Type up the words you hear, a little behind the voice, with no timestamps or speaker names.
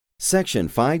Section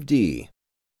 5D,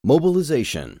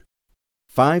 Mobilization.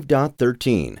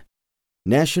 5.13,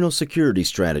 National Security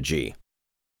Strategy.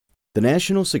 The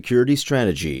National Security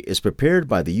Strategy is prepared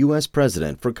by the U.S.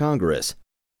 President for Congress,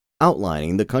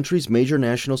 outlining the country's major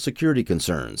national security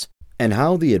concerns and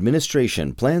how the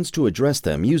administration plans to address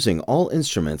them using all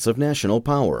instruments of national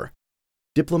power: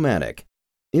 diplomatic,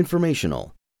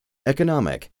 informational,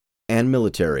 economic, and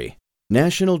military.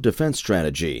 National Defense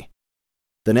Strategy.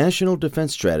 The National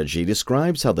Defense Strategy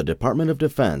describes how the Department of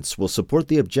Defense will support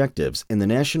the objectives in the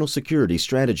National Security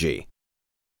Strategy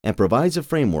and provides a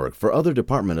framework for other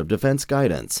Department of Defense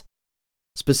guidance,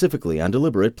 specifically on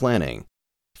deliberate planning,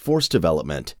 force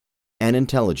development, and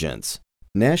intelligence.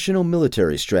 National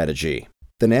Military Strategy.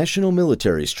 The National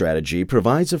Military Strategy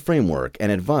provides a framework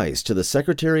and advice to the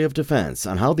Secretary of Defense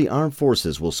on how the armed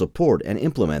forces will support and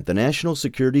implement the National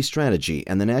Security Strategy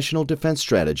and the National Defense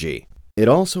Strategy. It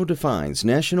also defines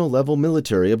national-level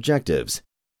military objectives,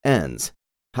 ends,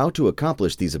 how to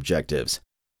accomplish these objectives,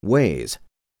 ways,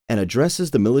 and addresses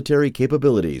the military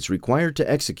capabilities required to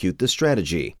execute the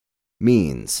strategy,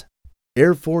 means.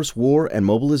 Air Force War and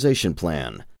Mobilization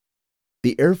Plan.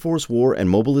 The Air Force War and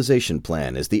Mobilization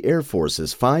Plan is the Air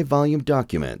Force's 5-volume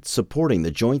document supporting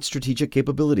the Joint Strategic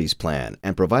Capabilities Plan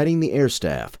and providing the Air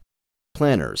Staff,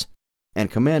 planners, and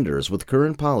commanders with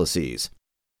current policies,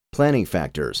 planning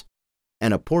factors,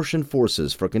 and apportioned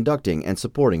forces for conducting and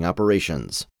supporting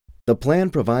operations. The plan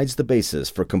provides the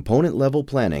basis for component-level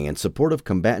planning in support of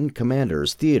combatant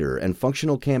commanders' theater and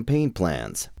functional campaign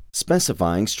plans,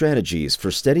 specifying strategies for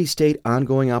steady-state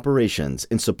ongoing operations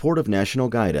in support of national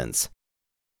guidance.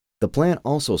 The plan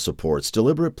also supports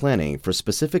deliberate planning for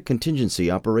specific contingency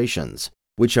operations,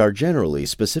 which are generally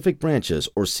specific branches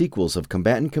or sequels of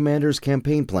combatant commanders'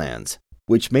 campaign plans,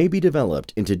 which may be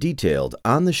developed into detailed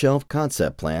on-the-shelf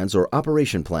concept plans or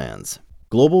operation plans.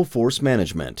 Global Force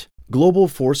Management. Global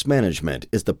Force Management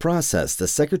is the process the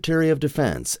Secretary of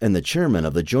Defense and the Chairman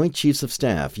of the Joint Chiefs of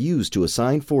Staff use to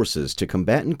assign forces to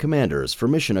combatant commanders for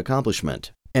mission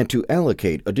accomplishment, and to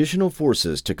allocate additional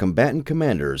forces to combatant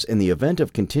commanders in the event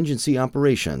of contingency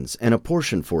operations and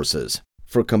apportion forces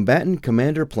for combatant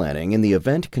commander planning in the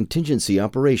event contingency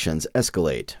operations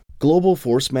escalate. Global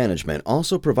Force Management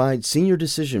also provides senior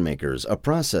decision-makers a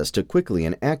process to quickly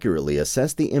and accurately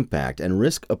assess the impact and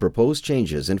risk of proposed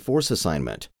changes in force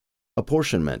assignment,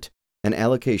 apportionment, and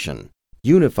allocation.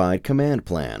 Unified Command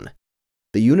Plan.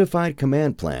 The Unified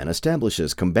Command Plan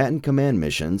establishes combatant command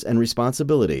missions and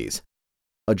responsibilities,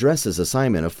 addresses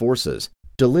assignment of forces,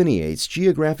 delineates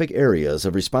geographic areas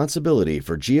of responsibility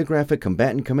for geographic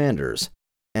combatant commanders,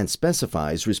 and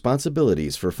specifies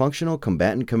responsibilities for functional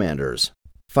combatant commanders.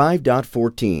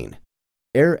 5.14,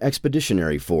 Air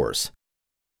Expeditionary Force.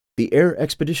 The Air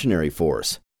Expeditionary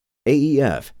Force,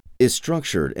 AEF, is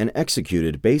structured and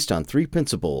executed based on 3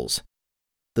 principles.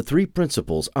 The 3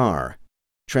 principles are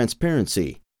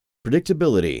transparency,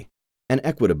 predictability, and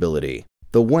equitability.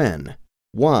 The when,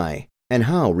 why, and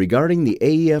how regarding the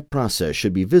AEF process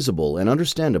should be visible and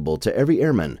understandable to every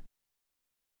airman.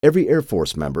 Every Air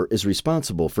Force member is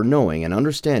responsible for knowing and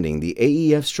understanding the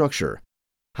AEF structure,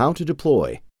 how to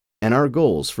deploy, and our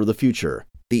goals for the future.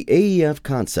 The AEF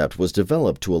concept was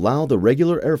developed to allow the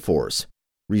regular Air Force,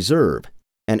 Reserve,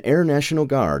 and Air National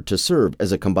Guard to serve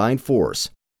as a combined force.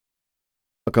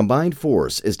 A combined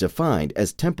force is defined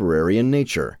as temporary in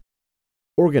nature,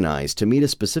 organized to meet a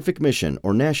specific mission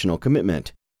or national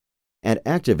commitment, and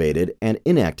activated and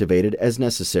inactivated as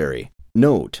necessary.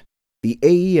 Note: the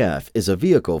AEF is a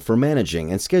vehicle for managing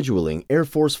and scheduling Air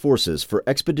Force forces for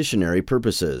expeditionary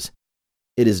purposes.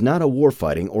 It is not a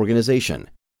warfighting organization.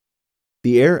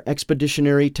 The Air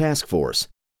Expeditionary Task Force,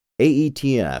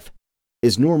 AETF,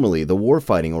 is normally the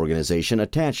warfighting organization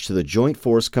attached to the Joint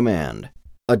Force Command.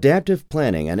 Adaptive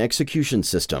Planning and Execution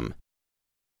System.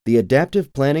 The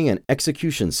Adaptive Planning and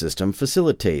Execution System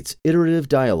facilitates iterative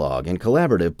dialogue and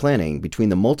collaborative planning between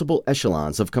the multiple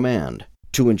echelons of command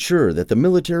to ensure that the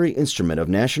military instrument of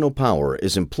national power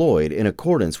is employed in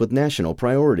accordance with national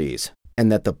priorities, and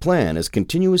that the plan is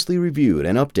continuously reviewed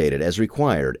and updated as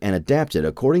required and adapted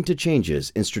according to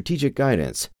changes in strategic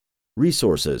guidance,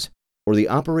 resources, or the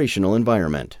operational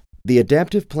environment. The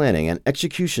Adaptive Planning and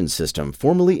Execution System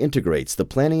formally integrates the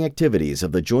planning activities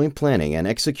of the joint planning and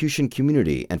execution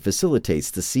community and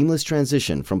facilitates the seamless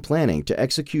transition from planning to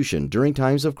execution during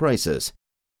times of crisis,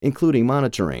 including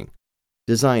monitoring,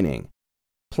 designing,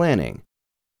 planning,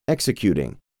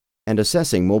 executing, and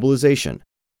assessing mobilization,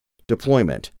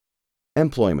 deployment,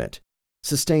 employment,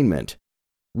 sustainment,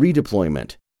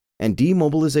 redeployment, and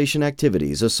demobilization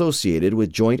activities associated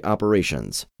with joint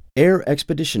operations. Air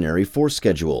Expeditionary Force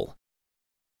Schedule.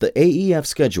 The AEF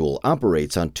schedule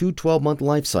operates on two 12-month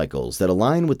life cycles that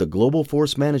align with the global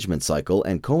force management cycle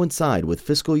and coincide with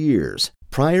fiscal years.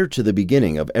 Prior to the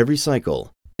beginning of every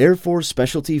cycle, Air Force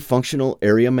Specialty Functional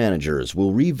Area Managers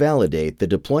will revalidate the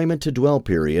deployment to dwell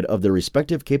period of their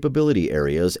respective capability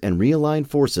areas and realign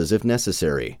forces if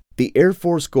necessary. The Air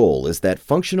Force goal is that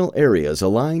functional areas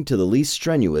align to the least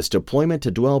strenuous deployment to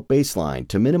dwell baseline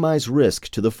to minimize risk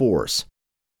to the force.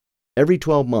 Every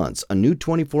 12 months, a new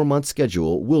 24-month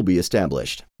schedule will be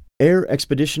established. Air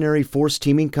Expeditionary Force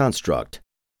Teaming Construct.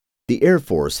 The Air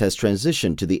Force has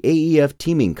transitioned to the AEF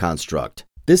Teaming Construct.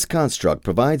 This construct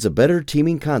provides a better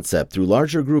teaming concept through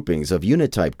larger groupings of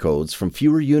unit type codes from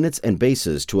fewer units and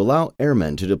bases to allow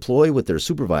airmen to deploy with their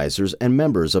supervisors and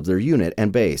members of their unit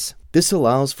and base. This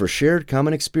allows for shared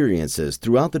common experiences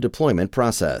throughout the deployment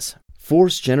process.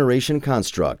 Force Generation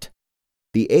Construct.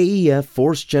 The AEF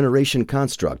Force Generation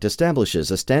Construct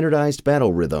establishes a standardized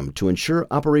battle rhythm to ensure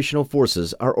operational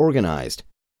forces are organized,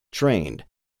 trained,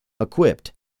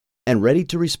 equipped, and ready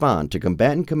to respond to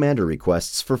combatant commander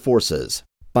requests for forces.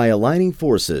 By aligning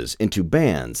forces into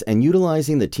bands and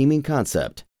utilizing the teaming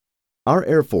concept, our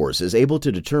Air Force is able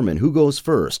to determine who goes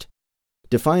first,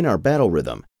 define our battle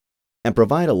rhythm, and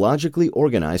provide a logically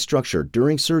organized structure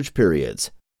during surge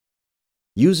periods.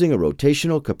 Using a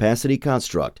rotational capacity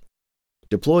construct,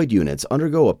 deployed units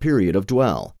undergo a period of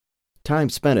dwell, time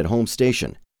spent at home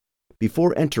station,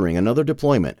 before entering another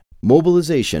deployment.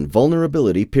 Mobilization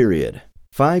Vulnerability Period.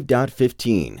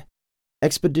 5.15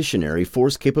 Expeditionary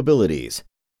Force Capabilities.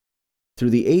 Through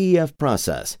the AEF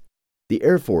process, the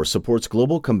Air Force supports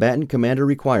global combatant commander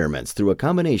requirements through a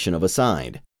combination of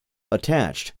assigned,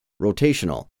 attached,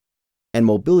 rotational, and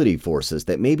mobility forces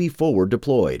that may be forward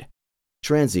deployed,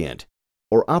 transient,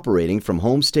 or operating from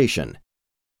home station.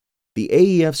 The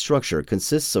AEF structure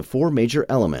consists of four major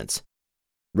elements: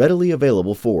 readily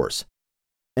available force,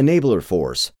 enabler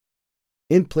force,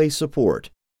 in-place support,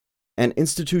 and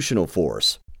institutional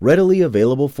force. Readily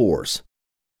available force.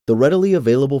 The readily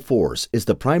available force is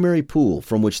the primary pool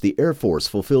from which the Air Force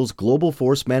fulfills Global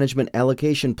Force Management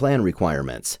Allocation Plan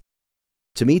requirements.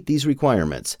 To meet these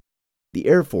requirements, the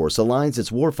Air Force aligns its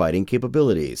warfighting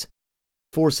capabilities,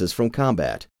 forces from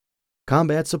combat,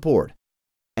 combat support,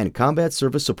 and combat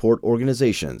service support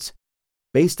organizations,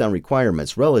 based on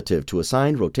requirements relative to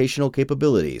assigned rotational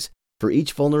capabilities for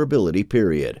each vulnerability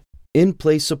period.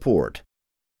 In-place support.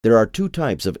 There are two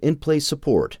types of in-place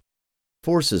support: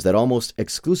 forces that almost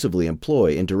exclusively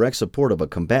employ in direct support of a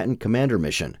combatant commander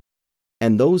mission,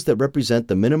 and those that represent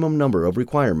the minimum number of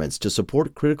requirements to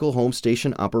support critical home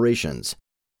station operations.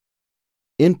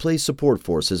 In-place support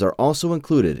forces are also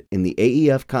included in the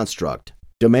AEF construct.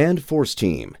 Demand Force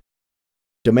Team.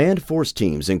 Demand force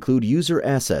teams include user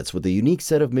assets with a unique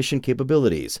set of mission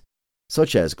capabilities,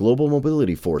 such as Global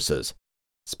Mobility Forces,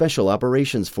 Special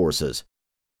Operations Forces,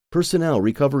 Personnel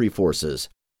Recovery Forces,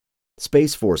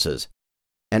 Space Forces,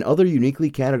 and other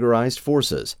uniquely categorized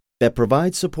forces that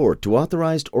provide support to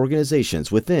authorized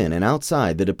organizations within and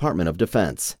outside the Department of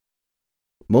Defense.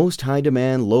 Most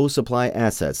high-demand, low-supply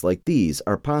assets like these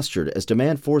are postured as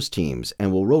demand force teams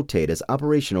and will rotate as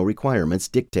operational requirements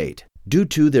dictate. Due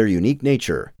to their unique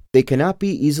nature, they cannot be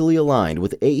easily aligned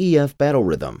with AEF battle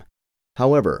rhythm.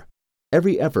 However,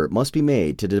 every effort must be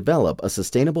made to develop a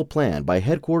sustainable plan by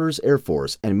Headquarters Air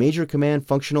Force and Major Command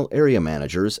Functional Area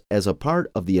Managers as a part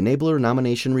of the Enabler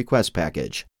Nomination Request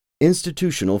Package.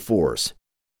 Institutional Force.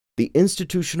 The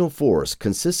institutional force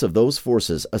consists of those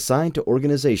forces assigned to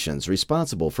organizations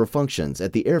responsible for functions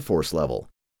at the Air Force level: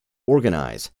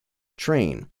 organize,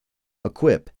 train,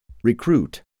 equip,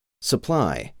 recruit,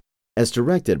 supply, as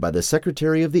directed by the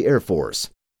Secretary of the Air Force.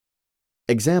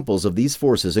 Examples of these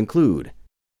forces include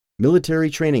military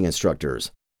training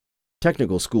instructors,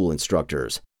 technical school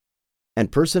instructors,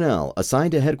 and personnel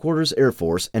assigned to Headquarters Air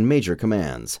Force and major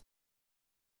commands.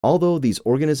 Although these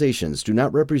organizations do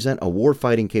not represent a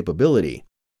warfighting capability,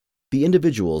 the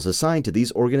individuals assigned to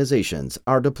these organizations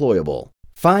are deployable.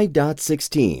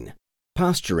 5.16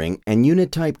 Posturing and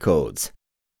Unit Type Codes.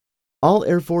 All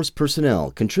Air Force personnel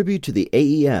contribute to the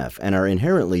AEF and are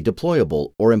inherently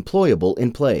deployable or employable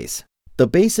in place. The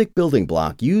basic building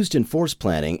block used in force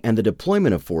planning and the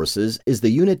deployment of forces is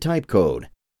the Unit Type Code.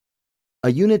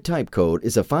 A Unit Type Code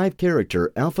is a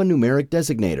 5-character alphanumeric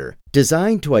designator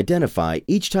designed to identify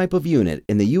each type of unit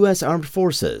in the U.S. Armed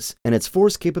Forces and its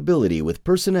force capability with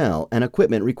personnel and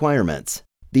equipment requirements.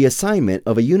 The assignment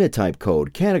of a unit type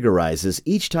code categorizes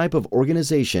each type of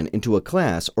organization into a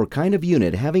class or kind of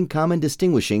unit having common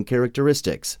distinguishing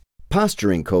characteristics.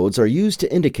 Posturing codes are used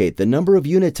to indicate the number of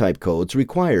unit type codes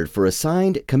required for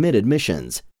assigned committed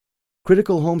missions,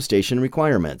 critical home station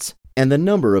requirements, and the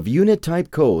number of unit type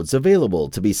codes available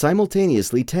to be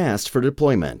simultaneously tasked for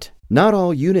deployment. Not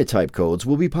all unit type codes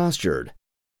will be postured.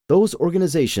 Those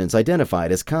organizations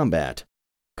identified as combat,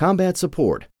 combat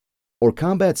support, or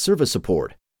combat service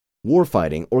support,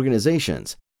 warfighting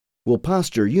organizations will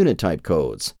posture unit type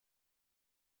codes.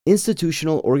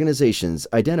 Institutional organizations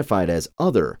identified as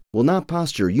other will not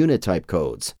posture unit type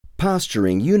codes.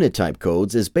 Posturing unit type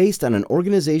codes is based on an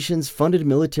organization's funded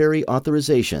military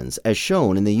authorizations as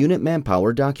shown in the unit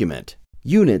manpower document.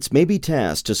 Units may be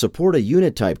tasked to support a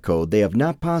unit type code they have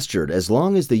not postured as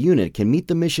long as the unit can meet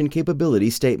the mission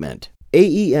capability statement.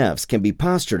 AEFs can be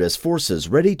postured as forces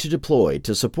ready to deploy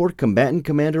to support combatant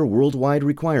commander worldwide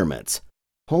requirements,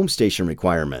 home station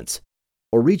requirements,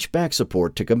 or reach back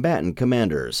support to combatant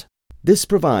commanders. This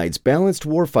provides balanced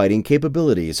warfighting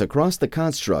capabilities across the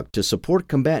construct to support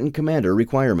combatant commander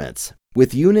requirements.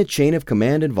 With unit chain of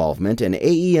command involvement and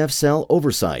AEF cell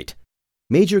oversight,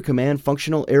 Major Command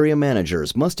Functional Area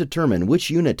Managers must determine which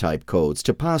unit type codes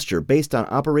to posture based on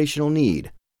operational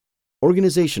need,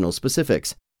 organizational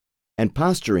specifics, and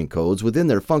posturing codes within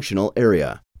their functional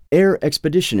area. Air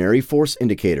Expeditionary Force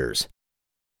Indicators.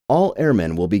 All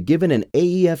airmen will be given an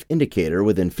AEF indicator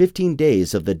within 15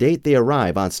 days of the date they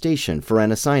arrive on station for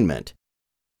an assignment.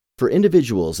 For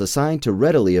individuals assigned to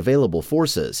readily available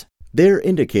forces, their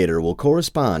indicator will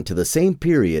correspond to the same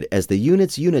period as the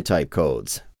unit's unit type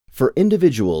codes. For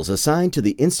individuals assigned to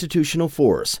the institutional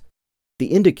force, the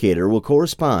indicator will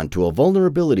correspond to a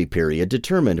vulnerability period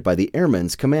determined by the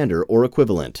airman's commander or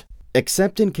equivalent.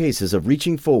 Except in cases of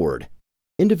reaching forward,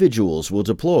 individuals will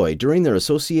deploy during their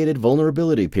associated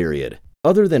vulnerability period.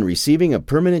 Other than receiving a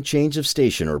permanent change of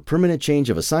station or permanent change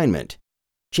of assignment,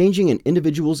 changing an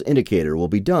individual's indicator will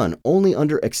be done only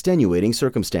under extenuating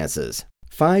circumstances.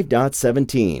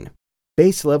 5.17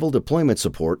 Base Level Deployment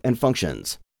Support and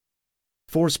Functions.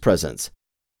 Force Presence.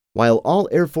 While all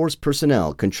Air Force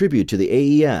personnel contribute to the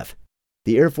AEF,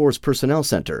 the Air Force Personnel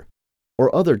Center,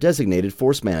 or other designated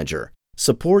force manager,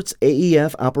 supports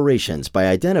AEF operations by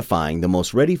identifying the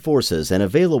most ready forces and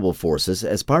available forces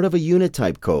as part of a unit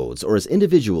type codes or as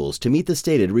individuals to meet the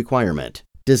stated requirement.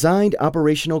 Designed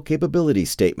Operational Capability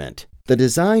Statement. The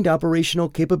Designed Operational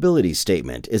Capability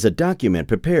Statement is a document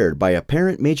prepared by a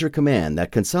parent major command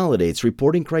that consolidates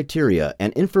reporting criteria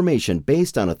and information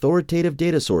based on authoritative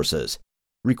data sources,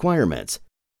 requirements,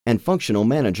 and functional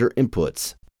manager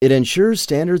inputs. It ensures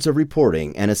standards of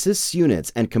reporting and assists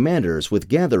units and commanders with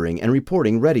gathering and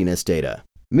reporting readiness data.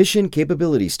 Mission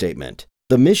Capability Statement.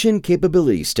 The Mission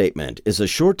Capability Statement is a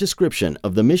short description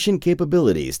of the mission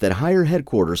capabilities that higher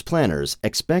headquarters planners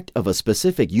expect of a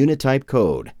specific unit type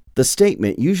code. The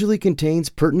statement usually contains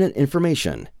pertinent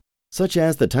information, such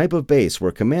as the type of base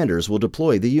where commanders will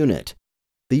deploy the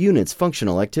unit's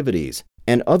functional activities,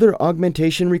 and other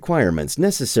augmentation requirements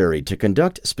necessary to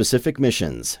conduct specific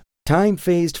missions.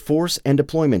 Time-phased force and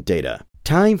deployment data.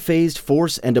 Time-phased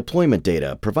force and deployment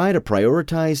data provide a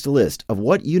prioritized list of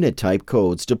what unit type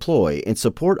codes deploy in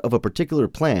support of a particular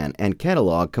plan and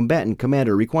catalog combatant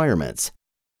commander requirements,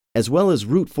 as well as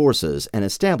route forces and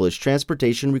establish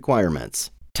transportation requirements.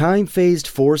 Time-phased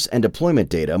force and deployment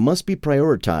data must be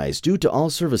prioritized due to all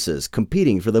services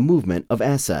competing for the movement of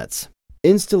assets.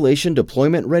 Installation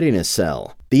Deployment Readiness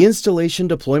Cell. The Installation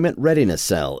Deployment Readiness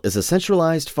Cell is a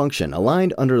centralized function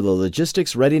aligned under the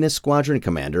Logistics Readiness Squadron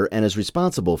Commander and is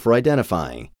responsible for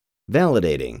identifying,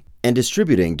 validating, and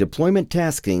distributing deployment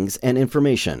taskings and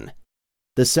information.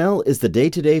 The cell is the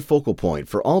day-to-day focal point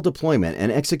for all deployment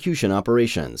and execution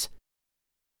operations.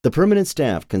 The permanent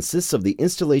staff consists of the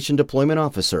Installation Deployment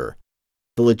Officer,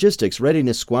 the Logistics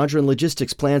Readiness Squadron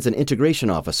Logistics Plans and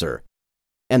Integration Officer,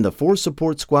 and the Force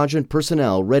Support Squadron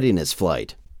Personnel Readiness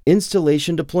Flight.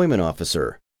 Installation Deployment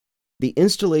Officer. The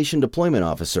Installation Deployment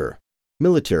Officer,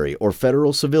 military or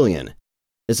federal civilian,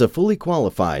 is a fully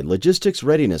qualified Logistics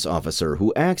Readiness Officer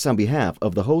who acts on behalf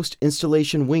of the host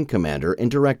installation wing commander in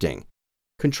directing,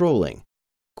 controlling,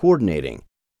 coordinating,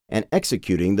 and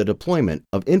executing the deployment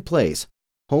of in-place,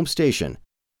 home station,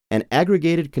 and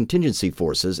aggregated contingency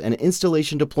forces and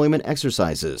installation deployment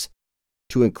exercises,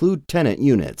 to include tenant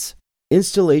units.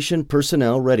 Installation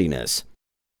Personnel Readiness.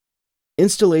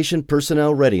 Installation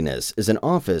Personnel Readiness is an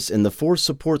office in the Force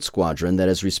Support Squadron that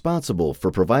is responsible for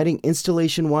providing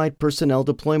installation-wide personnel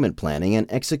deployment planning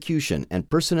and execution and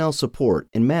personnel support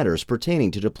in matters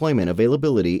pertaining to deployment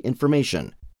availability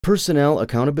information, personnel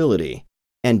accountability,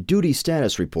 and duty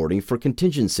status reporting for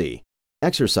contingency,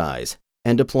 exercise,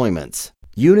 and deployments.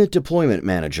 Unit Deployment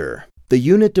Manager. The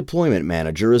Unit Deployment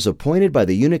Manager is appointed by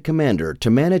the unit commander to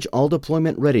manage all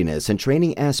deployment readiness and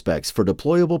training aspects for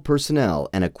deployable personnel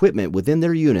and equipment within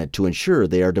their unit to ensure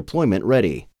they are deployment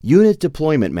ready. Unit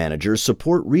Deployment Managers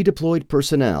support redeployed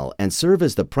personnel and serve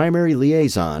as the primary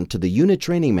liaison to the Unit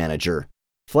Training Manager,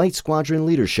 Flight Squadron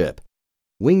Leadership,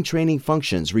 Wing Training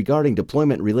functions regarding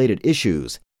deployment-related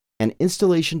issues, and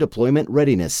Installation Deployment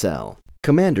Readiness Cell.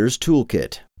 Commander's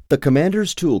Toolkit. The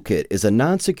Commander's Toolkit is a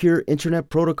non-secure Internet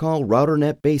Protocol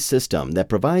RouterNet-based system that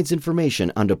provides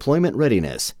information on deployment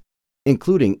readiness,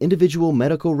 including individual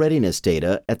medical readiness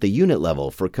data at the unit level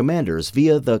for commanders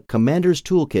via the Commander's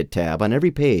Toolkit tab on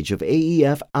every page of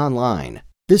AEF Online.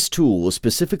 This tool was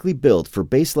specifically built for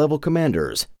base-level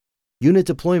commanders, unit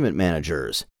deployment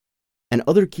managers, and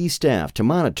other key staff to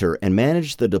monitor and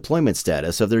manage the deployment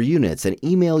status of their units and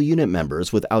email unit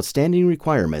members with outstanding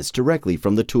requirements directly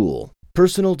from the tool.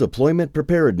 Personal Deployment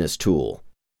Preparedness Tool.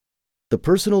 The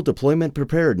Personal Deployment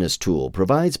Preparedness Tool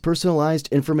provides personalized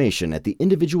information at the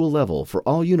individual level for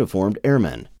all uniformed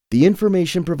airmen. The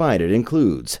information provided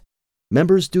includes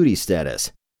members' duty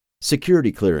status,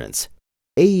 security clearance,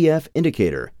 AEF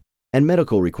indicator, and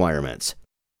medical requirements.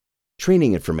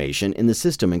 Training information in the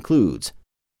system includes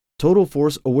Total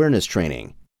Force Awareness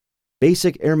Training,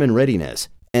 Basic Airman Readiness,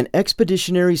 and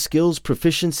Expeditionary Skills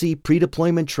Proficiency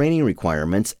Pre-Deployment Training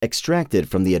requirements extracted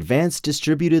from the Advanced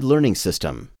Distributed Learning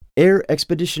System. Air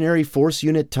Expeditionary Force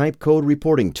Unit Type Code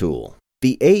Reporting Tool.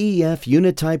 The AEF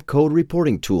Unit Type Code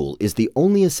Reporting Tool is the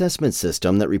only assessment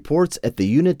system that reports at the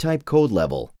unit type code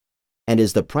level and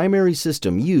is the primary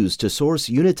system used to source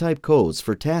unit type codes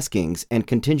for taskings and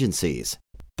contingencies.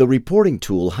 The reporting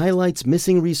tool highlights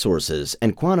missing resources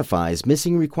and quantifies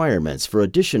missing requirements for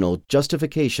additional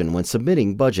justification when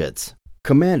submitting budgets.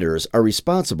 Commanders are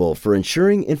responsible for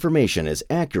ensuring information is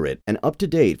accurate and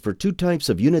up-to-date for two types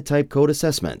of unit type code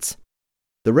assessments: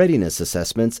 the readiness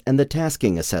assessments and the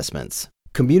tasking assessments.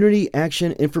 Community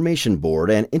Action Information Board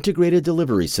and Integrated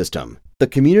Delivery System. The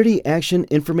Community Action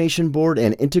Information Board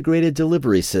and Integrated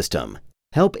Delivery System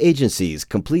help agencies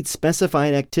complete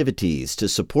specified activities to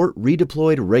support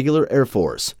redeployed regular Air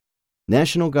Force,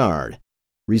 National Guard,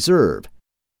 Reserve,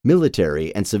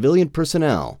 military and civilian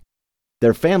personnel,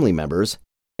 their family members,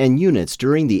 and units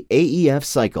during the AEF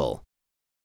cycle.